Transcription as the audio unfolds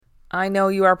I know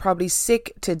you are probably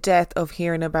sick to death of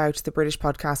hearing about the British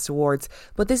Podcast Awards,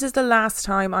 but this is the last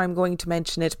time I'm going to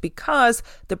mention it because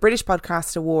the British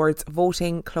Podcast Awards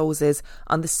voting closes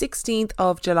on the 16th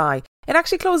of July. It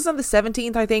actually closes on the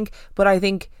 17th, I think, but I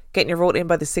think getting your vote in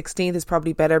by the 16th is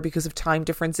probably better because of time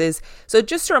differences. So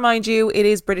just to remind you, it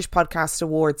is British Podcast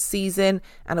Awards season,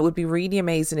 and it would be really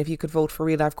amazing if you could vote for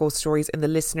Real Life Ghost Stories in the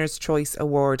Listener's Choice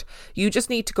Award. You just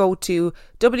need to go to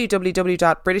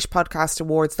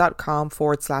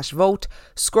www.britishpodcastawards.com/vote,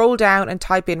 scroll down and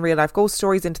type in Real Life Ghost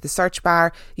Stories into the search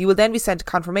bar. You will then be sent a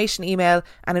confirmation email,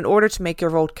 and in order to make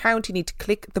your vote count, you need to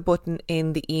click the button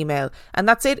in the email. And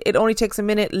that's it. It only takes a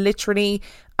minute, literally.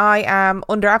 I am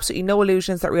under absolutely no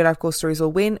illusions that Real Life Ghost Stories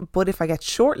will win, but if I get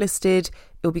shortlisted, it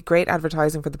will be great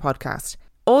advertising for the podcast.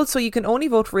 Also, you can only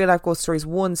vote for Real Life Ghost Stories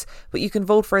once, but you can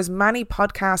vote for as many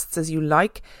podcasts as you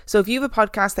like. So if you have a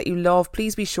podcast that you love,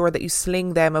 please be sure that you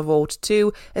sling them a vote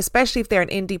too, especially if they're an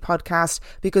indie podcast,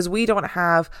 because we don't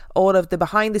have all of the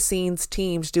behind the scenes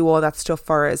team to do all that stuff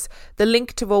for us. The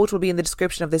link to vote will be in the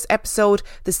description of this episode.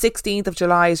 The 16th of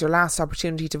July is your last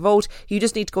opportunity to vote. You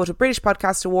just need to go to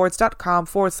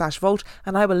britishpodcastawards.com/vote,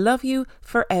 and I will love you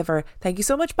forever. Thank you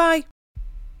so much. Bye.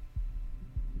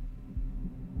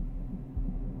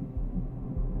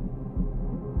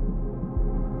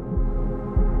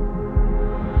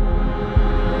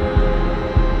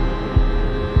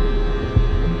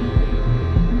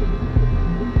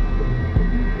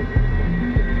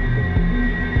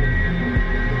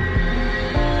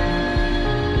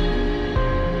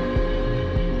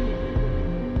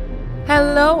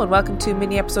 Hello and welcome to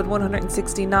mini episode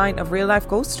 169 of Real Life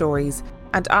Ghost Stories,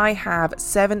 and I have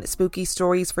 7 spooky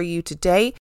stories for you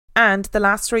today, and the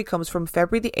last story comes from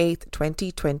February the 8th,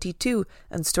 2022,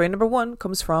 and story number 1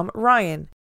 comes from Ryan.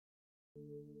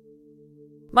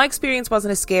 My experience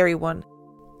wasn't a scary one.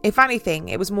 If anything,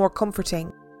 it was more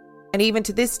comforting, and even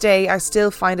to this day I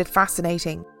still find it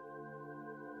fascinating.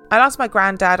 I lost my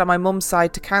granddad on my mum's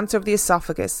side to cancer of the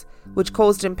esophagus, which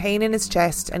caused him pain in his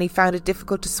chest, and he found it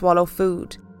difficult to swallow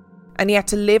food, and he had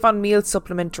to live on meal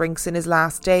supplement drinks in his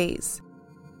last days.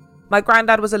 My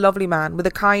granddad was a lovely man with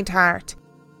a kind heart,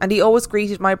 and he always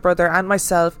greeted my brother and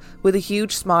myself with a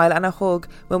huge smile and a hug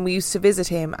when we used to visit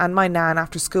him and my nan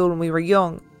after school when we were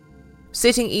young,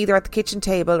 sitting either at the kitchen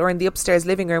table or in the upstairs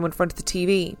living room in front of the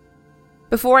TV.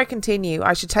 Before I continue,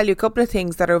 I should tell you a couple of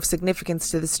things that are of significance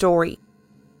to the story.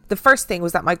 The first thing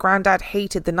was that my granddad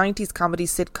hated the 90s comedy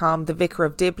sitcom The Vicar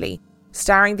of Dibley,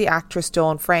 starring the actress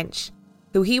Dawn French,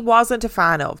 who he wasn't a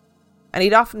fan of, and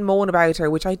he'd often moan about her,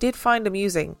 which I did find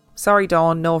amusing. Sorry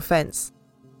Dawn, no offence.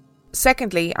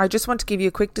 Secondly, I just want to give you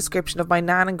a quick description of my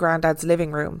nan and granddad's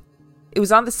living room. It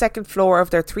was on the second floor of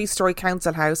their 3-storey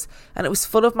council house, and it was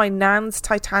full of my nan's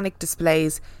Titanic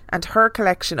displays and her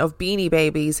collection of Beanie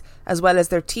Babies, as well as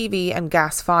their TV and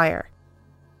gas fire.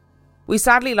 We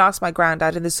sadly lost my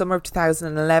granddad in the summer of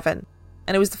 2011,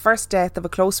 and it was the first death of a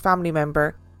close family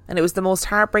member, and it was the most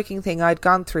heartbreaking thing I'd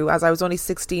gone through as I was only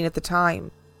 16 at the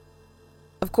time.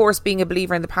 Of course, being a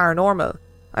believer in the paranormal,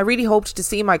 I really hoped to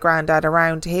see my granddad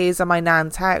around his and my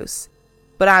nan's house,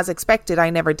 but as expected, I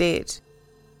never did.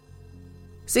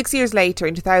 6 years later,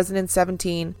 in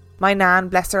 2017, my nan,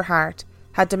 bless her heart,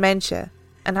 had dementia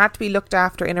and had to be looked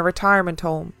after in a retirement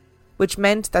home, which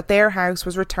meant that their house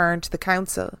was returned to the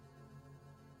council.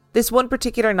 This one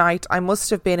particular night, I must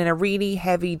have been in a really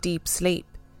heavy, deep sleep,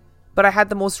 but I had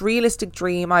the most realistic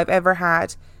dream I've ever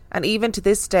had, and even to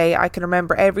this day I can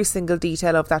remember every single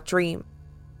detail of that dream.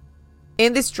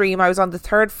 In this dream, I was on the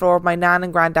 3rd floor of my nan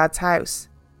and granddad's house.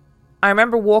 I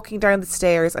remember walking down the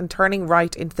stairs and turning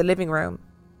right into the living room.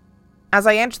 As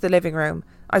I entered the living room,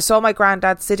 I saw my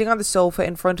granddad sitting on the sofa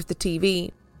in front of the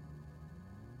TV.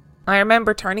 I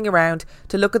remember turning around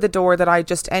to look at the door that I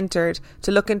just entered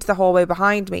to look into the hallway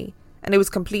behind me, and it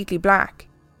was completely black.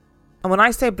 And when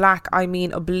I say black, I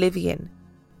mean oblivion,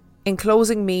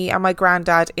 enclosing me and my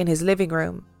granddad in his living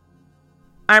room.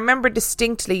 I remember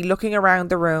distinctly looking around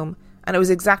the room, and it was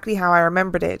exactly how I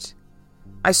remembered it.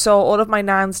 I saw all of my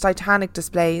nan's Titanic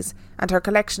displays and her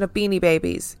collection of Beanie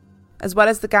Babies, as well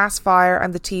as the gas fire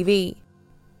and the TV.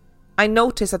 I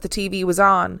noticed that the TV was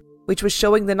on, which was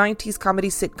showing the 90s comedy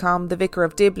sitcom The Vicar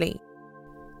of Dibley.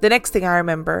 The next thing I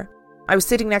remember, I was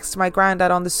sitting next to my granddad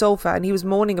on the sofa and he was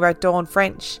moaning about Dawn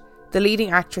French, the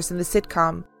leading actress in the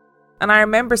sitcom, and I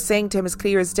remember saying to him as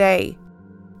clear as day,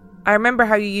 "I remember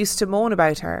how you used to moan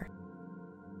about her."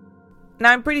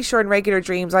 Now I'm pretty sure in regular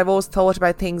dreams I've always thought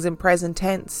about things in present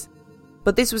tense,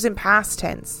 but this was in past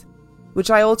tense,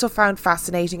 which I also found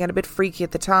fascinating and a bit freaky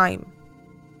at the time.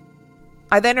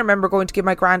 I then remember going to give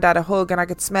my granddad a hug and I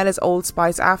could smell his Old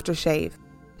Spice aftershave,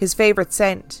 his favourite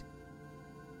scent.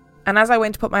 And as I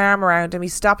went to put my arm around him, he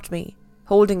stopped me,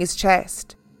 holding his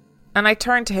chest. And I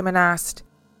turned to him and asked,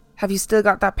 "Have you still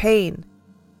got that pain?"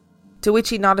 To which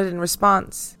he nodded in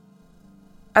response.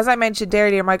 As I mentioned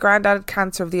earlier, my granddad had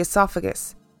cancer of the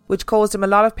esophagus, which caused him a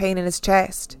lot of pain in his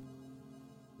chest.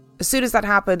 As soon as that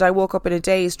happened, I woke up in a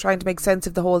daze trying to make sense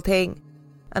of the whole thing,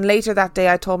 and later that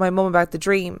day I told my mum about the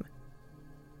dream.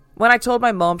 When I told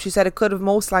my mum, she said it could have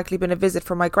most likely been a visit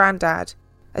from my granddad,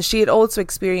 as she had also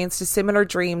experienced a similar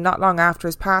dream not long after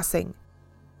his passing.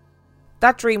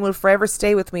 That dream will forever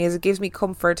stay with me as it gives me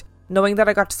comfort knowing that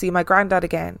I got to see my granddad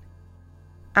again.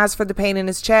 As for the pain in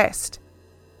his chest,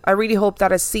 I really hope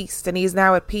that has ceased and he is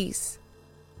now at peace.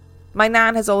 My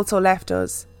nan has also left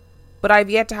us, but I have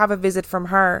yet to have a visit from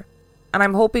her, and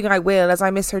I'm hoping I will as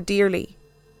I miss her dearly.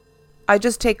 I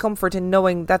just take comfort in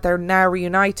knowing that they're now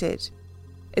reunited.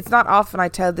 It's not often I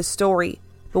tell this story,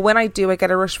 but when I do I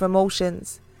get a rush of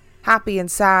emotions, happy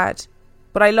and sad,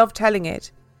 but I love telling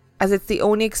it, as it's the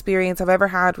only experience I've ever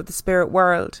had with the spirit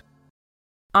world.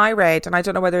 I read, and I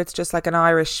don't know whether it's just like an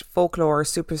Irish folklore or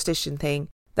superstition thing,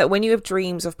 that when you have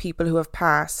dreams of people who have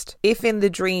passed, if in the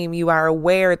dream you are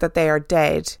aware that they are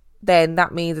dead, then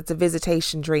that means it's a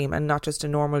visitation dream and not just a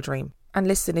normal dream. And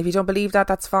listen, if you don't believe that,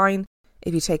 that's fine.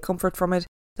 If you take comfort from it,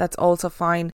 that's also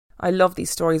fine. I love these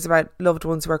stories about loved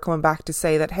ones who are coming back to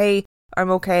say that, hey,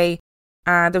 I'm okay.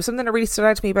 And there was something that really stood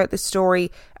out to me about this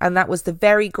story, and that was the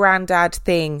very granddad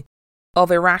thing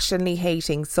of irrationally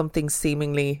hating something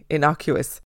seemingly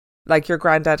innocuous. Like your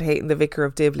granddad hating the Vicar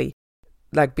of Dibley,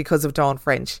 like because of Dawn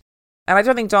French. And I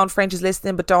don't think Dawn French is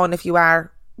listening, but Dawn, if you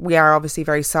are, we are obviously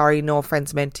very sorry. No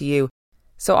offence meant to you.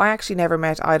 So I actually never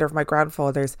met either of my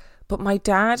grandfathers, but my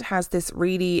dad has this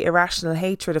really irrational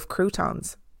hatred of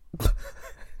croutons.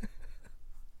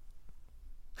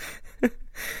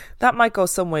 That might go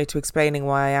some way to explaining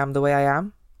why I am the way I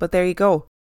am, but there you go.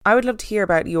 I would love to hear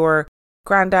about your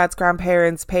granddads,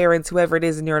 grandparents, parents, whoever it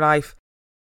is in your life.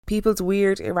 People's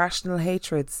weird, irrational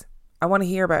hatreds. I want to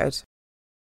hear about it.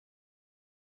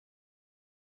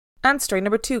 And story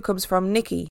number 2 comes from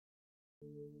Nikki.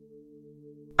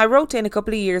 I wrote in a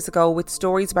couple of years ago with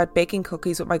stories about baking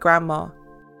cookies with my grandma.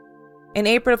 In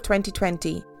April of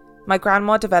 2020, my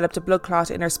grandma developed a blood clot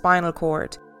in her spinal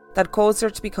cord that caused her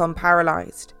to become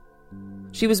paralysed.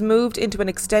 She was moved into an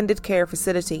extended care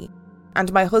facility,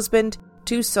 and my husband,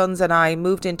 2 sons and I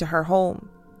moved into her home.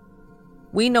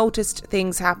 We noticed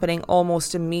things happening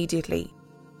almost immediately.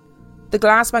 The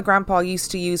glass my grandpa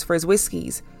used to use for his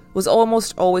whiskies was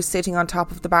almost always sitting on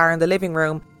top of the bar in the living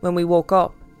room when we woke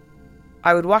up.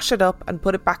 I would wash it up and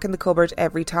put it back in the cupboard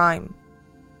every time.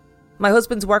 My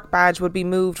husband's work badge would be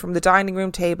moved from the dining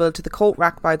room table to the coat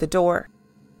rack by the door.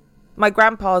 My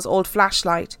grandpa's old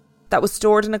flashlight that was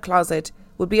stored in a closet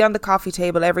would be on the coffee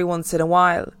table every once in a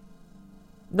while.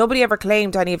 Nobody ever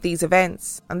claimed any of these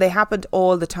events, and they happened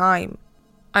all the time.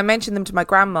 I mentioned them to my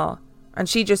grandma, and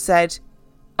she just said,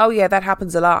 "Oh yeah, that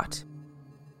happens a lot."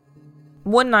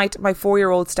 One night, my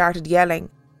 4-year-old started yelling.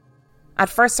 At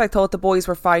first I thought the boys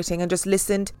were fighting and just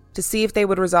listened to see if they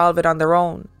would resolve it on their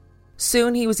own.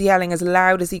 Soon he was yelling as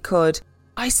loud as he could,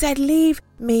 "I said leave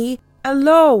me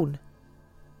alone!"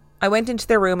 I went into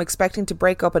their room expecting to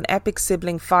break up an epic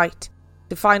sibling fight,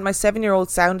 to find my 7-year-old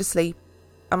sound asleep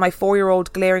and my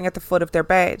 4-year-old glaring at the foot of their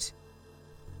bed.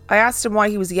 I asked him why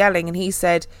he was yelling, and he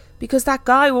said, "Because that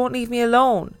guy won't leave me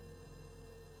alone."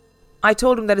 I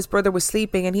told him that his brother was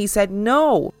sleeping, and he said,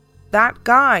 "No, that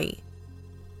guy,"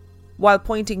 while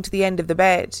pointing to the end of the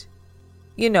bed.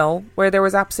 You know, where there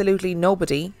was absolutely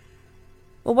nobody.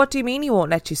 "Well, what do you mean he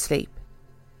won't let you sleep?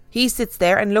 He sits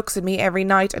there and looks at me every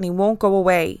night and he won't go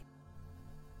away."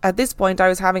 At this point I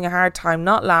was having a hard time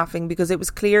not laughing because it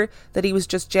was clear that he was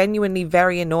just genuinely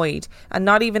very annoyed and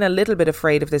not even a little bit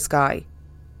afraid of this guy.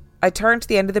 I turned to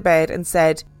the end of the bed and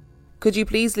said, "Could you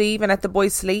please leave and let the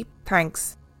boys sleep?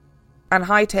 Thanks," and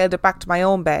hightailed it back to my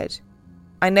own bed.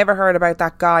 I never heard about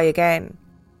that guy again.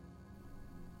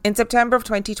 In September of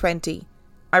 2020,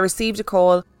 I received a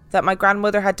call that my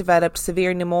grandmother had developed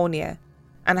severe pneumonia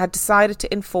and had decided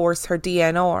to enforce her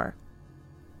DNR.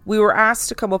 We were asked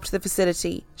to come up to the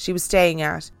facility she was staying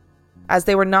at, as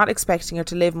they were not expecting her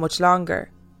to live much longer.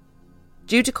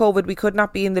 Due to COVID, we could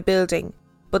not be in the building,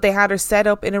 but they had her set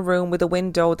up in a room with a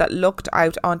window that looked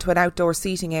out onto an outdoor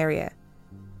seating area.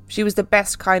 She was the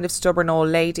best kind of stubborn old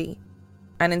lady,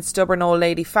 and in stubborn old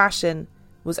lady fashion,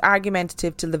 was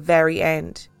argumentative till the very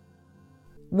end.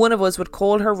 One of us would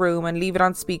call her room and leave it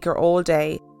on speaker all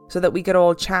day so that we could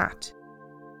all chat.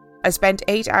 I spent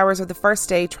 8 hours of the first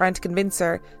day trying to convince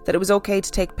her that it was okay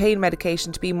to take pain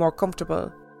medication to be more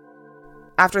comfortable.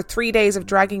 After 3 days of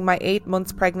dragging my 8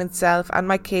 months pregnant self and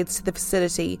my kids to the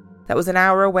facility that was an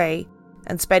hour away,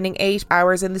 and spending 8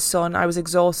 hours in the sun, I was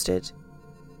exhausted.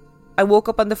 I woke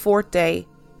up on the 4th day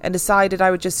and decided I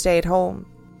would just stay at home.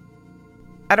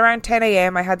 At around 10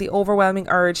 a.m, I had the overwhelming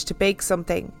urge to bake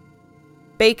something.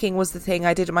 Baking was the thing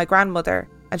I did with my grandmother,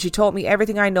 and she taught me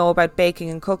everything I know about baking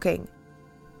and cooking.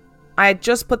 I had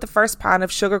just put the first pan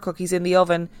of sugar cookies in the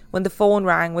oven when the phone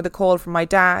rang with a call from my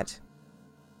dad.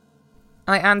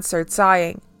 I answered,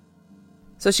 sighing.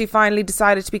 So she finally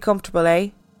decided to be comfortable,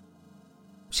 eh?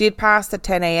 She had passed at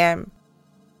 10 a.m.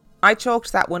 I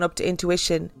chalked that one up to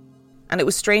intuition, and it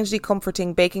was strangely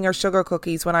comforting baking her sugar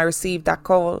cookies when I received that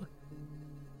call.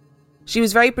 She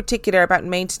was very particular about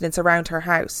maintenance around her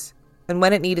house, and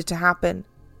when it needed to happen.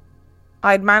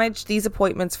 I had managed these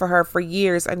appointments for her for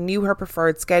years and knew her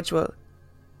preferred schedule.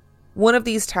 One of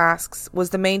these tasks was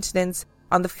the maintenance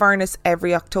on the furnace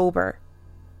every October.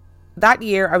 That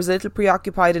year I was a little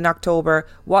preoccupied in October,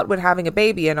 what with having a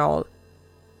baby and all.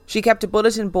 She kept a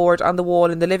bulletin board on the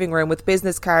wall in the living room with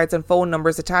business cards and phone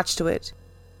numbers attached to it.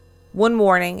 One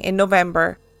morning in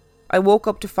November, I woke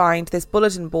up to find this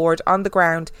bulletin board on the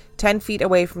ground 10 feet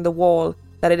away from the wall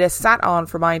that it has sat on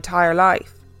for my entire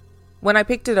life. When I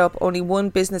picked it up, only one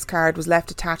business card was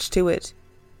left attached to it.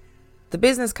 The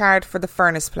business card for the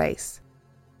furnace place.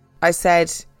 I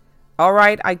said,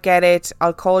 "Alright, I get it.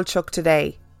 I'll call Chuck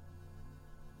today."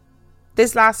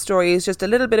 This last story is just a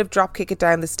little bit of drop kick it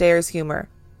down the stairs humour.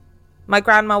 My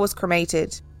grandma was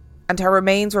cremated, and her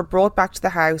remains were brought back to the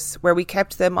house where we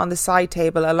kept them on the side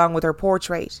table along with her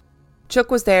portrait.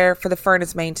 Chuck was there for the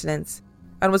furnace maintenance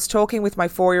and was talking with my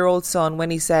 4-year-old son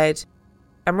when he said,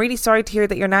 "I'm really sorry to hear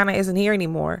that your Nana isn't here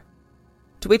anymore."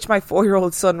 To which my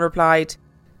 4-year-old son replied,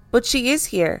 "But she is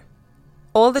here.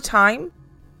 All the time?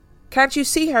 Can't you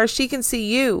see her? She can see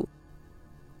you."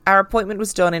 Our appointment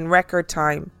was done in record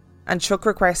time, and Chuck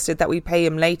requested that we pay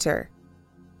him later.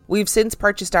 We've since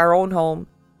purchased our own home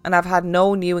and have had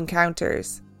no new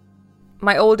encounters.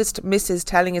 My oldest misses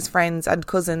telling his friends and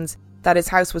cousins that his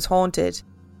house was haunted,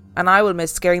 and I will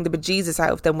miss scaring the bejesus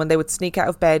out of them when they would sneak out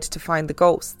of bed to find the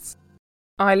ghosts.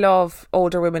 I love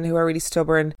older women who are really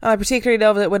stubborn. I particularly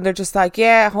love it when they're just like,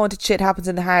 yeah, haunted shit happens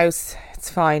in the house. It's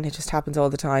fine. It just happens all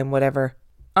the time, whatever.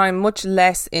 I'm much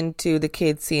less into the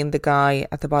kid seeing the guy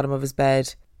at the bottom of his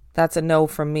bed. That's a no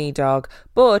from me, dog.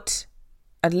 But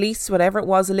at least whatever it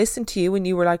was, I listened to you and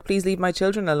you were like, please leave my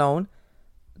children alone.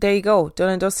 There you go, done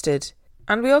and dusted.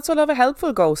 And we also love a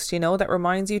helpful ghost, that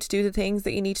reminds you to do the things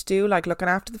that you need to do, like looking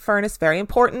after the furnace. Very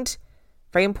important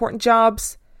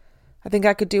jobs. I think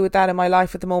I could do with that in my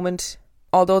life at the moment.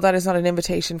 Although that is not an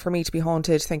invitation for me to be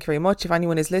haunted. Thank you very much if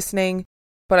anyone is listening.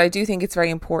 But I do think it's very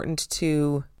important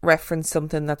to reference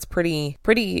something that's pretty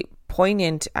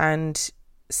poignant and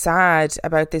sad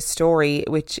about this story,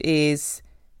 which is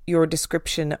your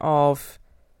description of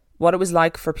what it was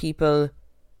like for people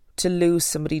to lose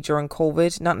somebody during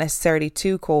COVID. Not necessarily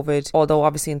to COVID, although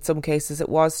obviously in some cases it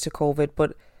was to COVID,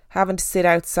 but having to sit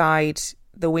outside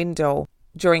the window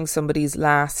during somebody's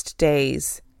last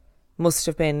days must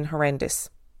have been horrendous.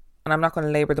 And I'm not going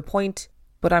to labour the point,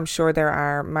 but I'm sure there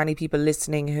are many people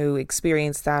listening who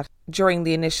experienced that during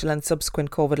the initial and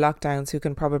subsequent COVID lockdowns who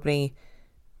can probably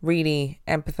really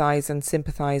empathise and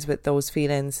sympathise with those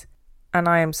feelings. And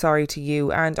I am sorry to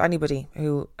you and anybody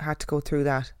who had to go through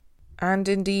that. And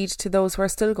indeed to those who are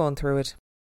still going through it.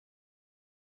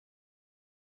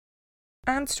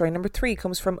 And story number 3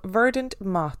 comes from Verdant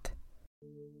Moth.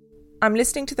 I'm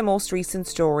listening to the most recent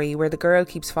story where the girl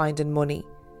keeps finding money.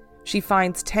 She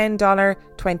finds $10,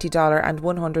 $20 and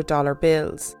 $100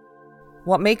 bills.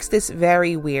 What makes this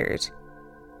very weird?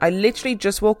 I literally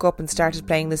just woke up and started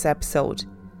playing this episode.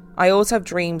 I always have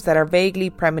dreams that are vaguely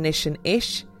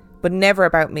premonition-ish, but never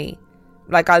about me.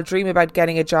 Like I'll dream about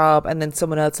getting a job and then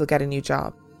someone else will get a new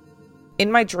job.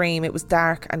 In my dream it was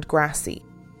dark and grassy.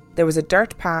 There was a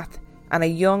dirt path and a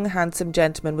young handsome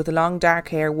gentleman with long dark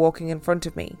hair walking in front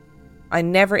of me. I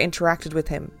never interacted with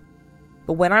him.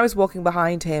 But when I was walking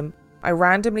behind him, I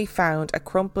randomly found a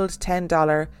crumpled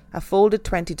 $10, a folded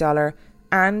 $20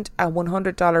 and a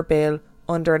 $100 bill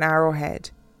under an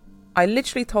arrowhead. I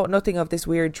literally thought nothing of this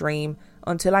weird dream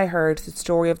until I heard the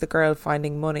story of the girl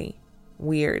finding money.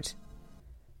 Weird.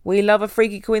 We love a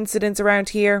freaky coincidence around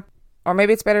here. Or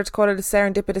maybe it's better to call it a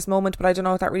serendipitous moment, but I don't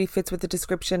know if that really fits with the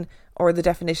description or the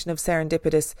definition of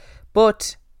serendipitous.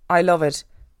 But I love it.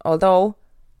 Although,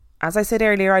 as I said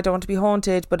earlier, I don't want to be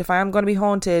haunted, but if I am going to be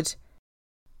haunted,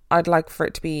 I'd like for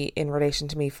it to be in relation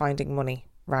to me finding money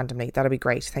randomly. That'd be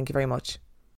great. Thank you very much.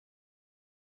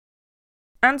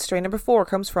 And story number 4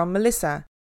 comes from Melissa.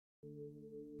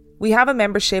 We have a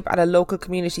membership at a local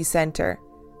community centre.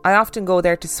 I often go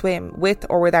there to swim with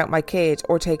or without my kid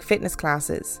or take fitness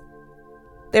classes.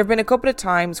 There have been a couple of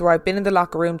times where I've been in the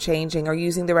locker room changing or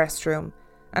using the restroom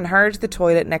and heard the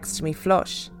toilet next to me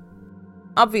flush.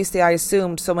 Obviously, I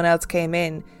assumed someone else came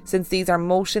in since these are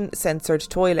motion-censored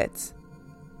toilets.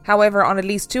 However, on at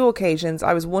least 2 occasions,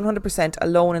 I was 100%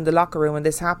 alone in the locker room when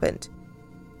this happened.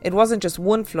 It wasn't just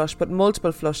one flush, but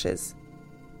multiple flushes.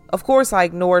 Of course, I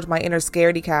ignored my inner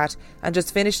scaredy cat and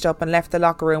just finished up and left the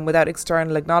locker room without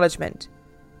external acknowledgement.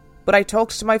 But I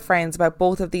talked to my friends about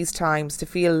both of these times to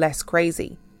feel less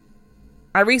crazy.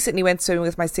 I recently went swimming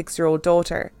with my 6-year-old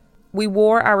daughter. We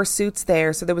wore our suits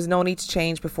there, so there was no need to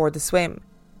change before the swim.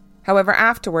 However,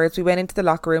 afterwards we went into the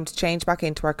locker room to change back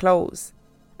into our clothes.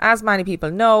 As many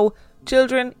people know,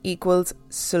 children equals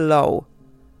slow.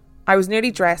 I was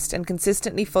nearly dressed and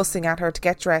consistently fussing at her to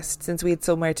get dressed since we had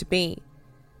somewhere to be.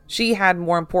 She had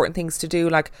more important things to do,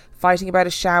 like fighting about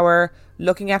a shower,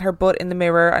 looking at her butt in the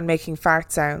mirror and making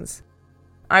fart sounds.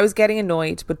 I was getting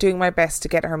annoyed, but doing my best to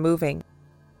get her moving.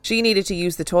 She needed to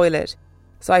use the toilet,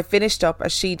 so I finished up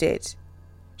as she did.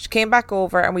 She came back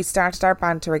over and we started our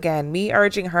banter again, me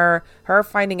urging her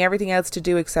finding everything else to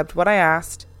do except what I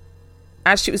asked.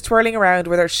 As she was twirling around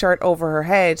with her shirt over her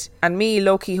head, and me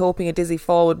low-key hoping a dizzy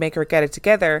fall would make her get it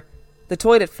together, the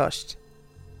toilet flushed.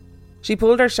 She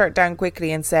pulled her shirt down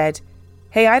quickly and said,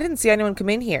 "Hey, I didn't see anyone come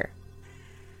in here."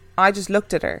 I just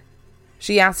looked at her.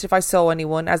 She asked if I saw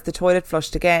anyone as the toilet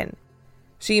flushed again.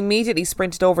 She immediately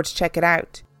sprinted over to check it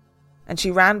out. And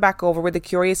she ran back over with a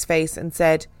curious face and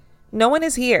said, "No one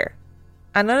is here.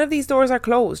 And none of these doors are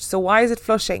closed, so why is it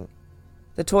flushing?"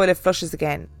 The toilet flushes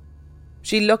again.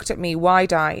 She looked at me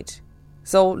wide-eyed.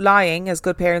 So, lying, as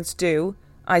good parents do,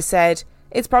 I said,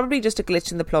 "It's probably just a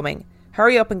glitch in the plumbing.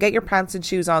 Hurry up and get your pants and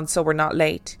shoes on so we're not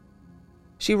late."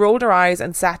 She rolled her eyes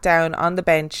and sat down on the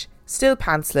bench, still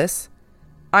pantsless.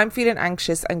 I'm feeling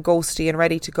anxious and ghosty and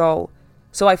ready to go,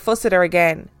 so I fussed at her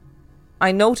again.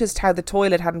 I noticed how the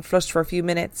toilet hadn't flushed for a few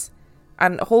minutes,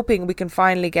 and hoping we can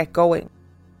finally get going.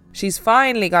 She's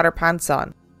finally got her pants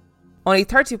on. Only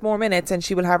 30 more minutes and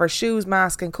she will have her shoes,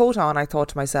 mask and coat on, I thought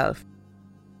to myself.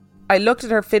 I looked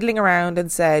at her fiddling around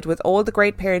and said, with all the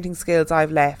great parenting skills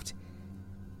I've left,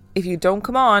 "If you don't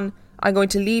come on, I'm going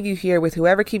to leave you here with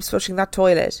whoever keeps flushing that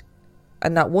toilet."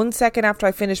 And not 1 second after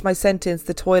I finished my sentence,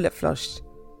 the toilet flushed.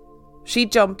 She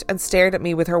jumped and stared at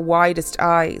me with her widest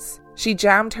eyes. She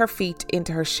jammed her feet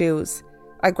into her shoes.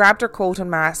 I grabbed her coat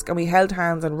and mask and we held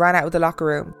hands and ran out of the locker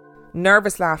room.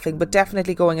 Nervous laughing, but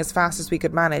definitely going as fast as we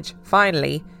could manage,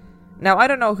 finally. Now, I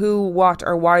don't know who, what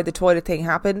or why the toilet thing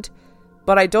happened,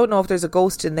 but I don't know if there's a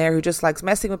ghost in there who just likes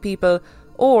messing with people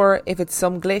or if it's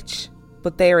some glitch,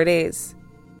 but there it is.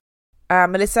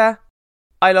 Melissa,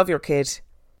 I love your kid.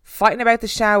 Fighting about the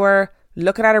shower,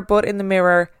 looking at her butt in the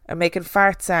mirror and making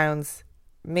fart sounds.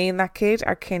 Me and that kid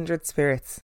are kindred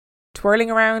spirits.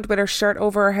 Twirling around with her shirt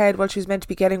over her head while she's meant to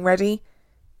be getting ready.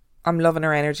 I'm loving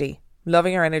her energy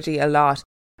a lot.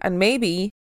 And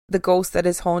maybe the ghost that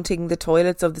is haunting the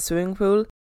toilets of the swimming pool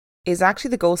is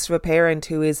actually the ghost of a parent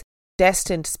who is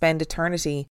destined to spend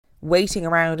eternity waiting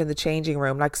around in the changing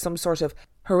room, like some sort of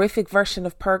horrific version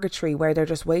of purgatory where they're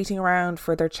just waiting around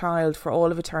for their child for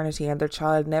all of eternity and their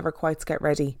child never quite gets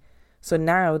ready. So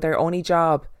now their only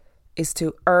job is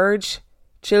to urge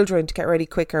children to get ready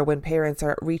quicker when parents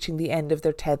are reaching the end of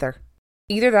their tether.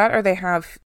 Either that or they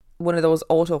have one of those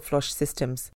auto flush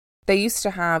systems. They used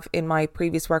to have in my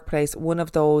previous workplace one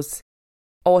of those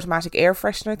automatic air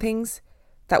freshener things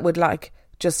that would like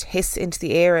just hiss into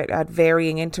the air at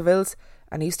varying intervals,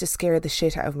 and used to scare the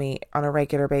shit out of me on a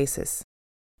regular basis.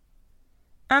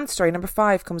 And story number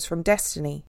 5 comes from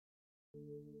Destiny.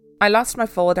 I lost my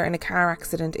father in a car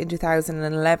accident in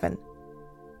 2011.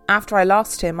 After I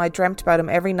lost him, I dreamt about him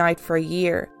every night for a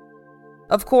year.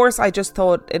 Of course, I just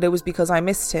thought it was because I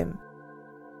missed him.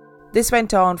 This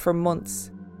went on for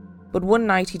months, but one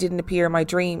night he didn't appear in my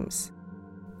dreams.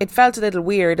 It felt a little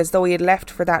weird, as though he had left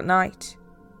for that night.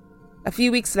 A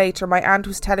few weeks later, my aunt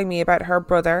was telling me about her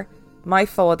brother, my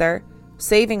father,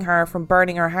 saving her from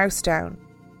burning her house down.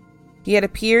 He had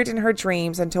appeared in her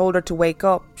dreams and told her to wake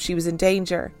up, she was in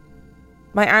danger.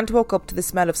 My aunt woke up to the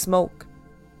smell of smoke.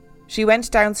 She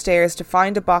went downstairs to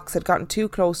find a box had gotten too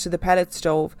close to the pellet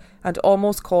stove and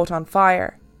almost caught on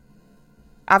fire.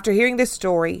 After hearing this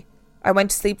story, I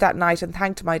went to sleep that night and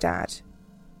thanked my dad.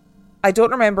 I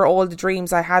don't remember all the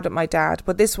dreams I had with my dad,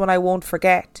 but this one I won't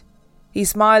forget. He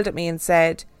smiled at me and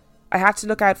said, I had to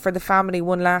look out for the family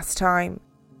one last time.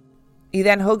 He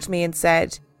then hugged me and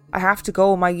said, I have to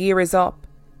go, my year is up.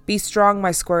 Be strong,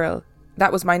 my squirrel.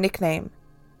 That was my nickname.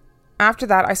 After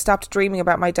that, I stopped dreaming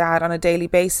about my dad on a daily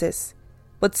basis,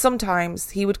 but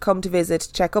sometimes he would come to visit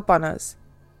to check up on us.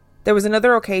 There was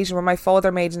another occasion where my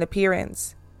father made an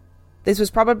appearance. This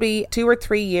was probably 2 or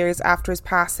 3 years after his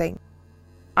passing.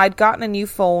 I'd gotten a new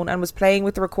phone and was playing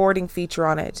with the recording feature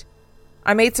on it.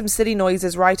 I made some silly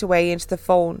noises right away into the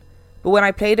phone, but when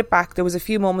I played it back there was a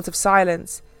few moments of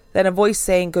silence, then a voice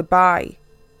saying goodbye.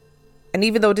 And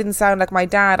even though it didn't sound like my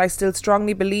dad, I still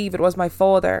strongly believe it was my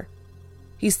father.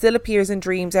 He still appears in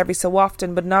dreams every so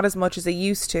often, but not as much as he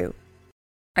used to.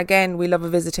 Again, we love a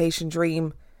visitation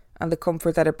dream and the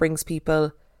comfort that it brings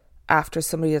people after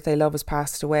somebody that they love has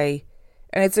passed away.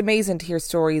 And it's amazing to hear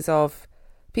stories of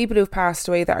people who've passed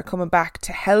away that are coming back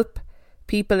to help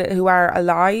people who are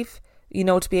alive,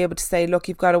 to be able to say, look,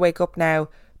 you've got to wake up now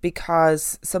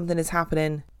because something is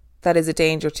happening that is a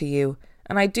danger to you.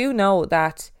 And I do know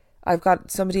that I've got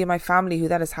somebody in my family who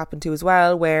that has happened to as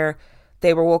well, where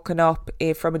they were woken up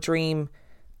from a dream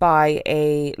by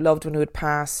a loved one who had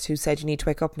passed, who said, you need to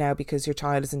wake up now because your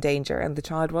child is in danger, and the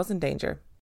child was in danger.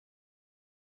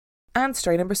 And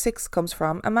story number 6 comes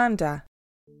from Amanda.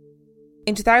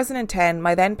 In 2010,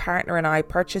 my then partner and I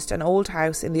purchased an old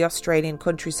house in the Australian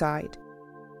countryside.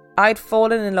 I'd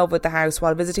fallen in love with the house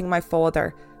while visiting my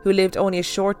father, who lived only a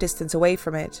short distance away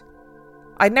from it.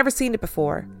 I'd never seen it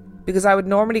before, because I would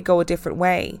normally go a different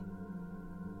way.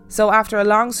 So after a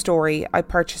long story, I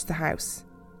purchased the house.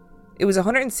 It was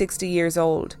 160 years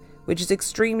old, which is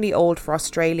extremely old for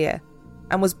Australia,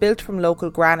 and was built from local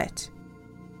granite.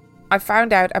 I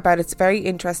found out about its very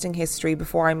interesting history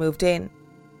before I moved in.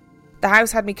 The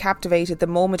house had me captivated the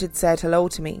moment it said hello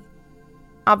to me.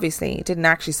 Obviously, it didn't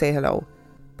actually say hello,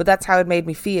 but that's how it made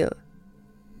me feel.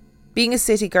 Being a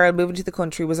city girl moving to the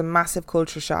country was a massive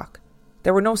culture shock.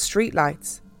 There were no street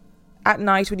lights. At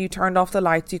night, when you turned off the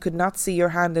lights, you could not see your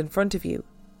hand in front of you.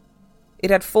 It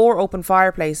had 4 open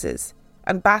fireplaces,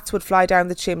 and bats would fly down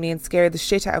the chimney and scare the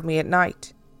shit out of me at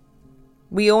night.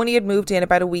 We only had moved in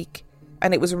about a week,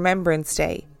 and it was Remembrance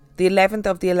Day, the 11th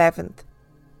of the 11th.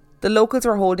 The locals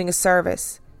were holding a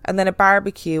service, and then a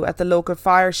barbecue at the local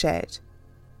fire shed.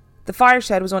 The fire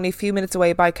shed was only a few minutes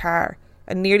away by car,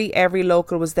 and nearly every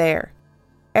local was there.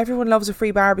 Everyone loves a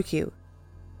free barbecue.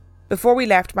 Before we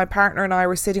left, my partner and I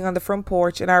were sitting on the front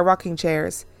porch in our rocking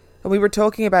chairs, and we were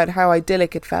talking about how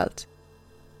idyllic it felt.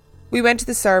 We went to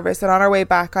the service, and on our way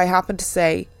back I happened to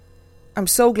say, I'm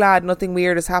so glad nothing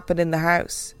weird has happened in the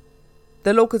house.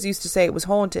 The locals used to say it was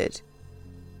haunted.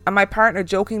 And my partner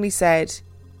jokingly said,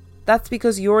 that's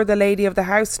because you're the lady of the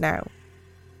house now.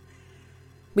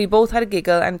 We both had a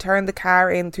giggle and turned the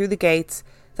car in through the gates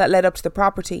that led up to the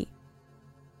property.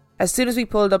 As soon as we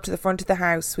pulled up to the front of the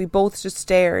house, we both just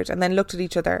stared and then looked at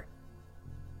each other.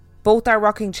 Both our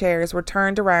rocking chairs were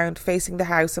turned around facing the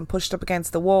house and pushed up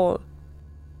against the wall.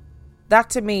 That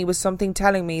to me was something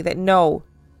telling me that no,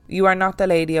 you are not the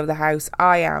lady of the house,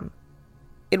 I am.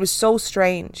 It was so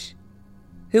strange.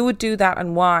 Who would do that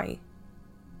and why?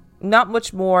 Not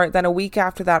much more than a week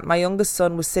after that, my youngest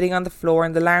son was sitting on the floor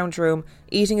in the lounge room,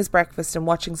 eating his breakfast and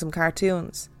watching some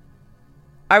cartoons.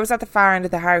 I was at the far end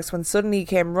of the house when suddenly he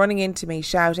came running into me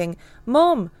shouting,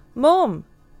 Mum! Mum!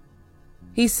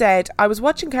 He said, I was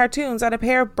watching cartoons and a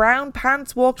pair of brown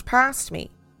pants walked past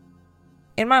me.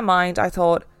 In my mind, I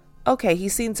thought, okay,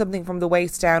 he's seen something from the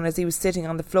waist down as he was sitting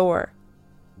on the floor.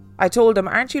 I told him,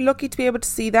 aren't you lucky to be able to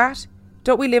see that?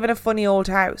 Don't we live in a funny old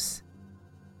house?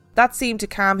 That seemed to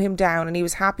calm him down and he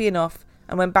was happy enough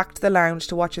and went back to the lounge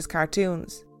to watch his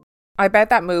cartoons. I bet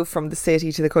that move from the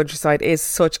city to the countryside is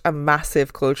such a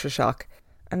massive culture shock.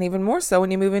 And even more so when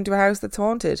you move into a house that's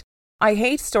haunted. I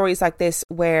hate stories like this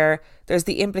where there's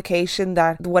the implication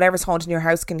that whatever's haunting your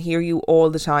house can hear you all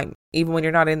the time, even when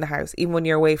you're not in the house, even when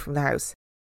you're away from the house.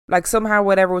 Like somehow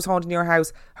whatever was haunting your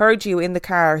house heard you in the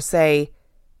car say,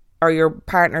 or your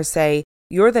partner say,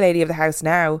 you're the lady of the house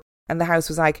now. And the house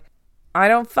was like, I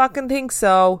don't fucking think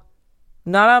so.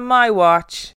 Not on my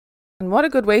watch. And what a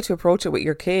good way to approach it with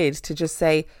your kids, to just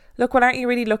say, look, well, aren't you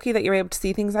really lucky that you're able to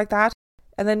see things like that?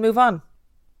 And then move on.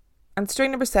 And story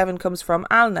number 7 comes from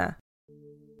Alna.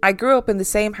 I grew up in the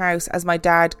same house as my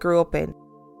dad grew up in.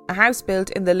 A house built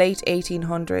in the late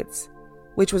 1800s,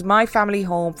 which was my family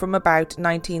home from about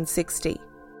 1960.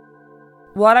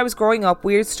 While I was growing up,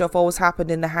 weird stuff always happened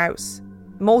in the house.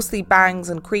 Mostly bangs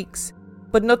and creaks,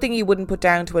 but nothing you wouldn't put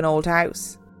down to an old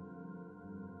house.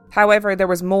 However, there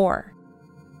was more.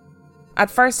 At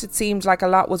first it seemed like a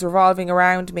lot was revolving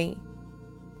around me.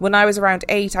 When I was around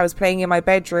 8, I was playing in my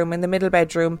bedroom, in the middle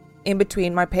bedroom, in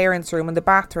between my parents' room and the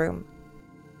bathroom.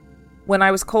 When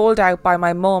I was called out by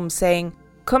my mum saying,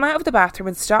 come out of the bathroom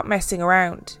and stop messing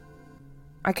around.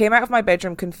 I came out of my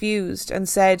bedroom confused and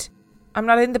said, I'm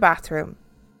not in the bathroom.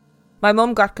 My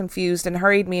mum got confused and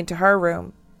hurried me into her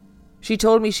room. She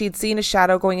told me she'd seen a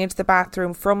shadow going into the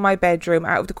bathroom from my bedroom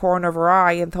out of the corner of her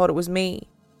eye and thought it was me.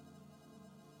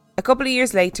 couple of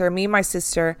years later, me and my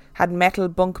sister had metal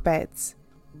bunk beds.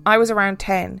 I was around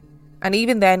 10, and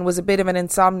even then was a bit of an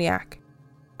insomniac.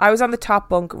 I was on the top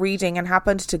bunk reading and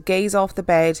happened to gaze off the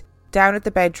bed down at the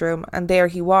bedroom, and there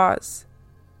he was.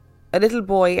 A little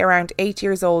boy around 8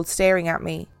 years old staring at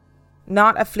me.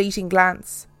 Not a fleeting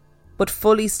glance, but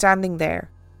fully standing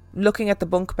there, looking at the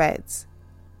bunk beds.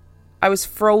 I was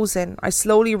frozen. I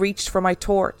slowly reached for my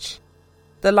torch.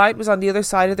 The light was on the other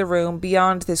side of the room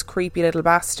beyond this creepy little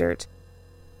bastard.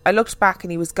 I looked back and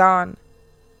he was gone.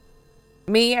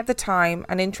 Me, at the time,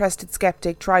 an interested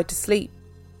skeptic, tried to sleep.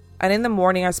 And in the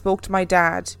morning I spoke to my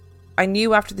dad. I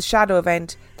knew after the shadow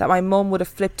event that my mum would have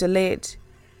flipped a lid.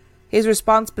 His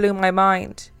response blew my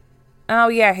mind. Oh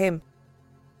yeah, him.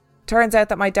 Turns out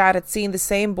that my dad had seen the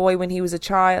same boy when he was a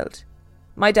child.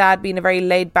 My dad, being a very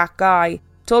laid-back guy,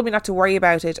 told me not to worry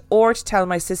about it or to tell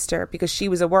my sister because she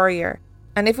was a worrier.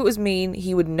 And if it was mean,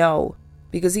 he would know,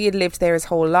 because he had lived there his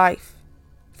whole life.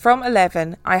 From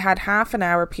 11, I had half an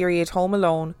hour period home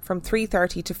alone from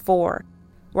 3:30 to 4,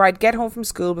 where I'd get home from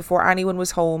school before anyone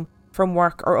was home from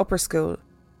work or upper school.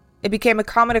 It became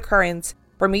a common occurrence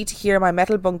for me to hear my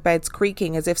metal bunk beds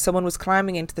creaking as if someone was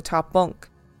climbing into the top bunk.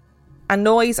 A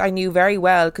noise I knew very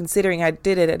well, considering I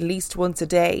did it at least once a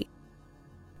day.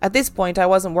 At this point, I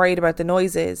wasn't worried about the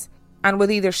noises, and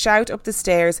would either shout up the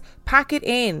stairs, "Pack it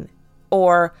in,"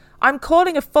 or "I'm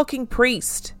calling a fucking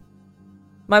priest."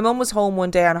 My mum was home one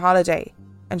day on holiday,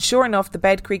 and sure enough the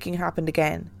bed creaking happened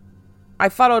again. I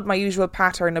followed my usual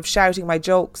pattern of shouting my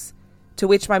jokes, to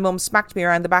which my mum smacked me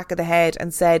around the back of the head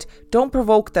and said, "Don't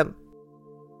provoke them."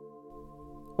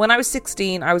 When I was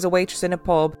 16, I was a waitress in a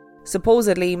pub,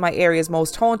 supposedly my area's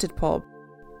most haunted pub.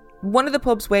 One of the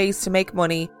pub's ways to make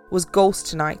money was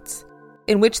ghost nights,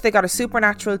 in which they got a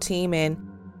supernatural team in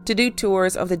to do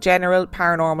tours of the general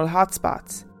paranormal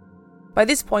hotspots. By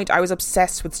this point, I was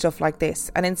obsessed with stuff like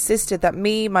this and insisted that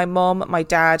me, my mum, my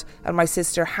dad and my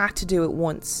sister had to do it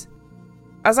once.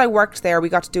 As I worked there, we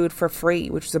got to do it for free,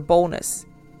 which was a bonus.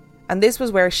 And this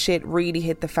was where shit really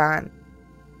hit the fan.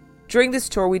 During this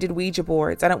tour, we did Ouija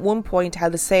boards and at one point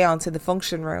held a seance in the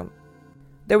function room.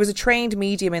 There was a trained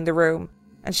medium in the room,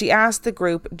 and she asked the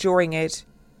group during it,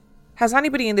 "Has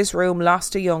anybody in this room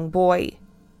lost a young boy?"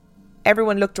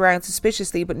 Everyone looked around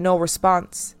suspiciously, but no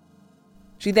response.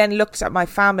 She then looked at my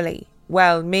family,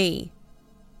 well, me,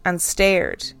 and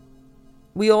stared.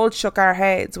 We all shook our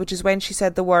heads, which is when she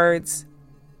said the words,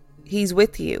 "He's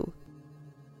with you."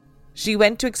 She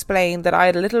went to explain that I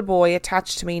had a little boy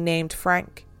attached to me named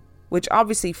Frank, which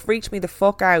obviously freaked me the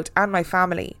fuck out and my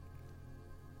family.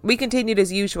 We continued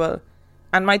as usual,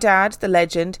 and my dad, the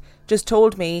legend, just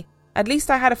told me at least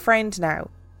I had a friend now.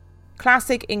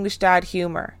 Classic English dad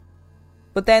humour.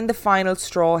 But then the final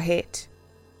straw hit.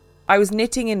 I was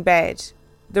knitting in bed.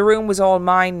 The room was all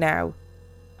mine now,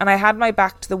 and I had my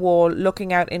back to the wall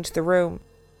looking out into the room.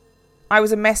 I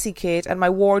was a messy kid and my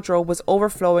wardrobe was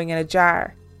overflowing in a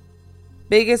jar.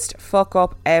 Biggest fuck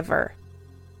up ever.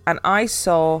 And I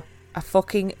saw a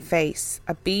fucking face,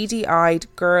 a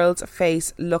beady-eyed girl's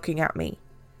face looking at me.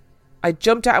 I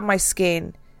jumped out of my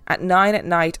skin at 9 at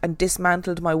night and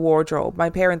dismantled my wardrobe. My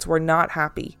parents were not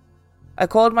happy. I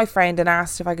called my friend and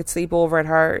asked if I could sleep over at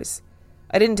hers.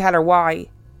 I didn't tell her why.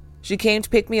 She came to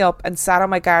pick me up and sat on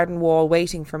my garden wall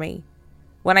waiting for me.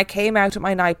 When I came out at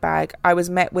my night bag, I was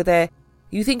met with a,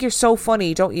 "You think you're so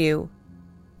funny, don't you?"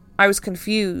 I was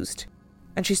confused,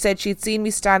 and she said she'd seen me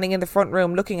standing in the front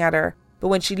room looking at her, but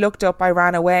when she looked up, I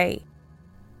ran away.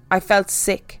 I felt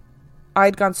sick.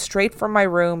 I'd gone straight from my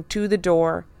room to the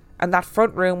door, and that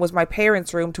front room was my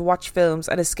parents' room to watch films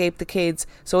and escape the kids,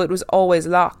 so it was always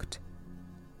locked.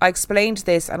 I explained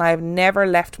this, and I have never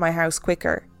left my house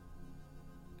quicker.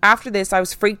 After this, I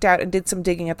was freaked out and did some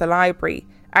digging at the library,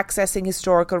 accessing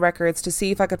historical records to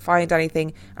see if I could find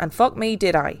anything, and fuck me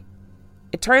did I.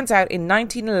 It turns out in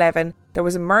 1911 there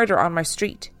was a murder on my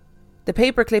street. The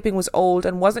paper clipping was old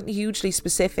and wasn't hugely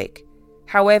specific.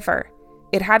 However,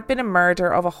 it had been a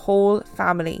murder of a whole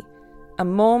family. A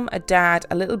mum, a dad,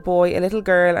 a little boy, a little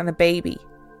girl and a baby.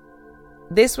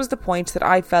 This was the point that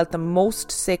I felt the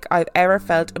most sick I've ever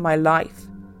felt in my life.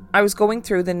 I was going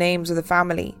through the names of the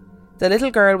family. The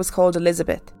little girl was called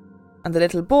Elizabeth, and the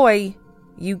little boy,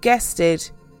 you guessed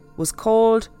it, was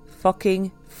called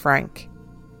fucking Frank.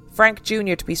 Frank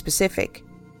Jr. to be specific.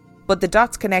 But the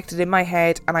dots connected in my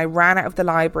head and I ran out of the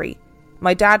library.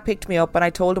 My dad picked me up and I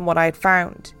told him what I had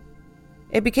found.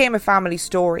 It became a family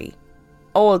story.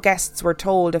 All guests were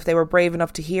told if they were brave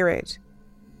enough to hear it.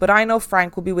 But I know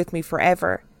Frank will be with me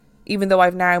forever, even though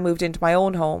I've now moved into my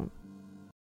own home.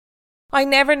 I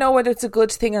never know whether it's a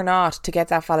good thing or not to get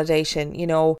that validation, you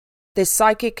know. This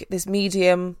psychic, this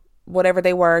medium, whatever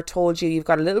they were, told you you've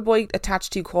got a little boy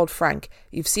attached to you called Frank.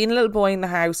 You've seen a little boy in the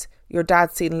house. Your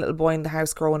dad's seen a little boy in the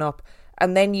house growing up.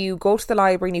 And then you go to the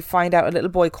library and you find out a little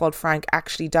boy called Frank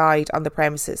actually died on the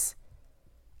premises.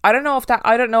 I don't know if that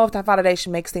validation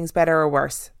makes things better or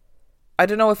worse. I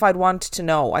don't know if I'd want to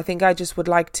know. I think I just would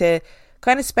like to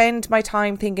kind of spend my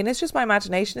time thinking it's just my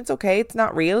imagination. It's okay. It's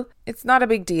not real. It's not a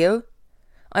big deal.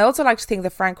 I also like to think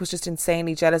that Frank was just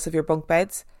insanely jealous of your bunk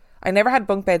beds. I never had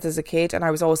bunk beds as a kid, and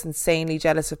I was always insanely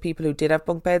jealous of people who did have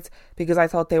bunk beds because I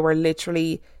thought they were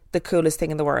literally the coolest thing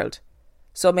in the world.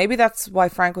 So maybe that's why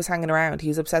Frank was hanging around. He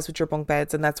was obsessed with your bunk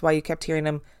beds, and that's why you kept hearing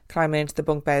him climbing into the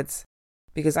bunk beds.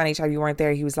 Because anytime you weren't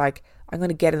there, he was like, I'm going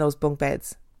to get in those bunk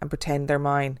beds and pretend they're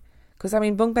mine. Because,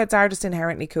 bunk beds are just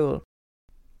inherently cool.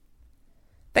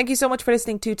 Thank you so much for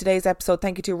listening to today's episode.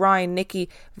 Thank you to Ryan, Nikki,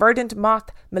 Verdant, Moth,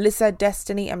 Melissa,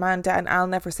 Destiny, Amanda and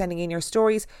Alna for sending in your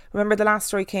stories. Remember, the last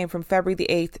story came from February the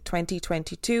 8th,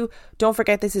 2022. Don't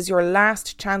forget, this is your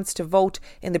last chance to vote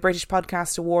in the British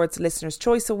Podcast Awards Listener's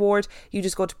Choice Award. You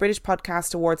just go to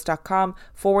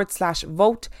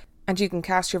britishpodcastawards.com/vote. And you can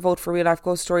cast your vote for Real Life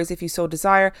Ghost Stories if you so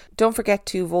desire. Don't forget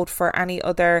to vote for any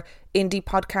other indie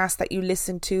podcast that you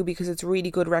listen to because it's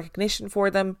really good recognition for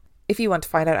them. If you want to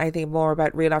find out anything more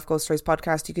about Real Life Ghost Stories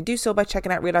podcast, you can do so by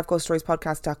checking out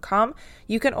reallifeghoststoriespodcast.com.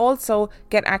 You can also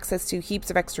get access to heaps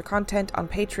of extra content on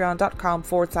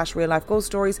patreon.com/Real Life Ghost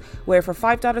Stories, where for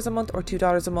 $5 a month or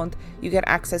 $2 a month, you get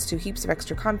access to heaps of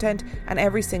extra content and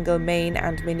every single main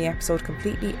and mini episode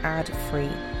completely ad-free.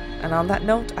 And on that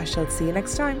note, I shall see you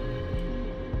next time.